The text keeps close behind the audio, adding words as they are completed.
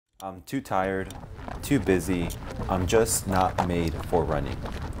I'm too tired, too busy, I'm just not made for running.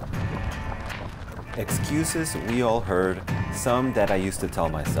 Excuses we all heard, some that I used to tell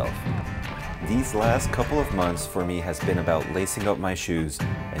myself. These last couple of months for me has been about lacing up my shoes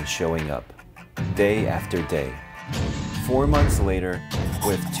and showing up, day after day. 4 months later,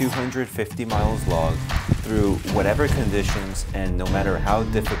 with 250 miles logged, through whatever conditions and no matter how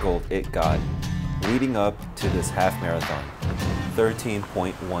difficult it got, leading up to this half marathon,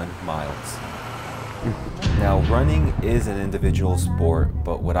 13.1 miles. Now, running is an individual sport,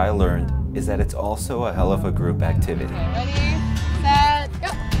 but what I learned is that it's also a hell of a group activity. Ready, set, go!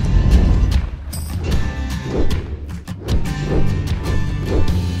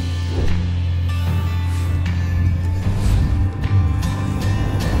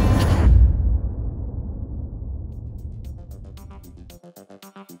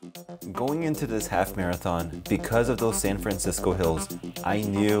 Going into this half marathon, because of those San Francisco hills, I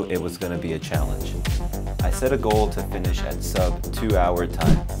knew it was going to be a challenge. I set a goal to finish at sub 2 hour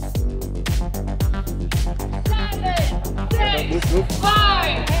time. 7, 6,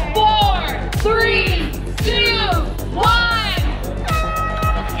 5, 4, 3, 2, 1!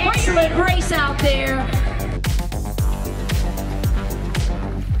 Excellent race out there.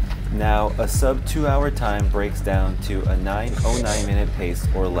 Now, a sub 2 hour time breaks down to a 9:09 minute pace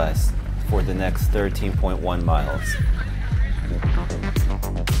or less for the next 13.1 miles.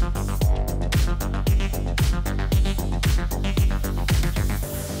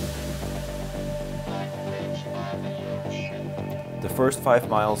 The first 5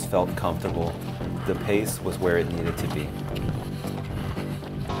 miles felt comfortable. The pace was where it needed to be.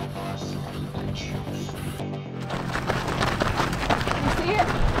 See it?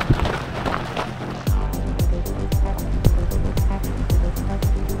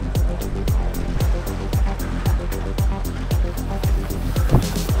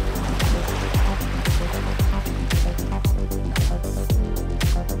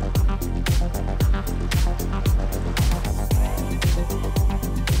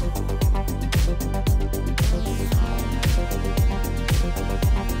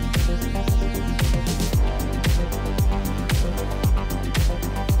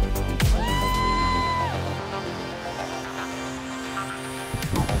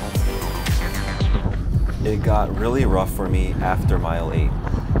 It got really rough for me after mile 8.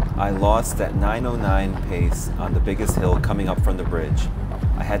 I lost that 9:09 pace on the biggest hill coming up from the bridge.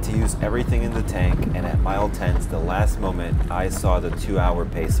 I had to use everything in the tank, and at mile 10, the last moment, I saw the 2 hour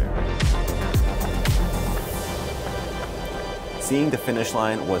pacer. Seeing the finish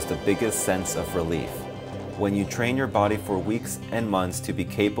line was the biggest sense of relief. When you train your body for weeks and months to be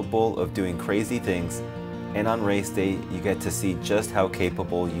capable of doing crazy things, and on race day, you get to see just how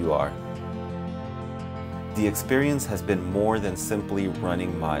capable you are. The experience has been more than simply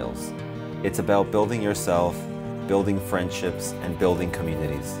running miles. It's about building yourself, building friendships, and building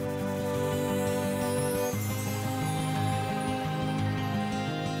communities.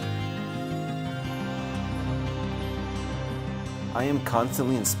 I am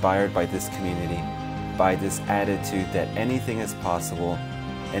constantly inspired by this community, by this attitude that anything is possible,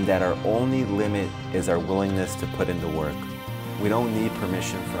 and that our only limit is our willingness to put in the work. We don't need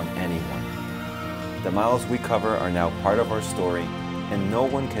permission from anyone. The miles we cover are now part of our story, and no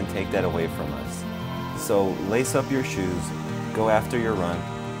one can take that away from us. So lace up your shoes, go after your run,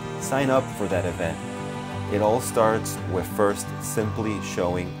 sign up for that event. It all starts with first simply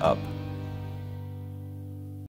showing up.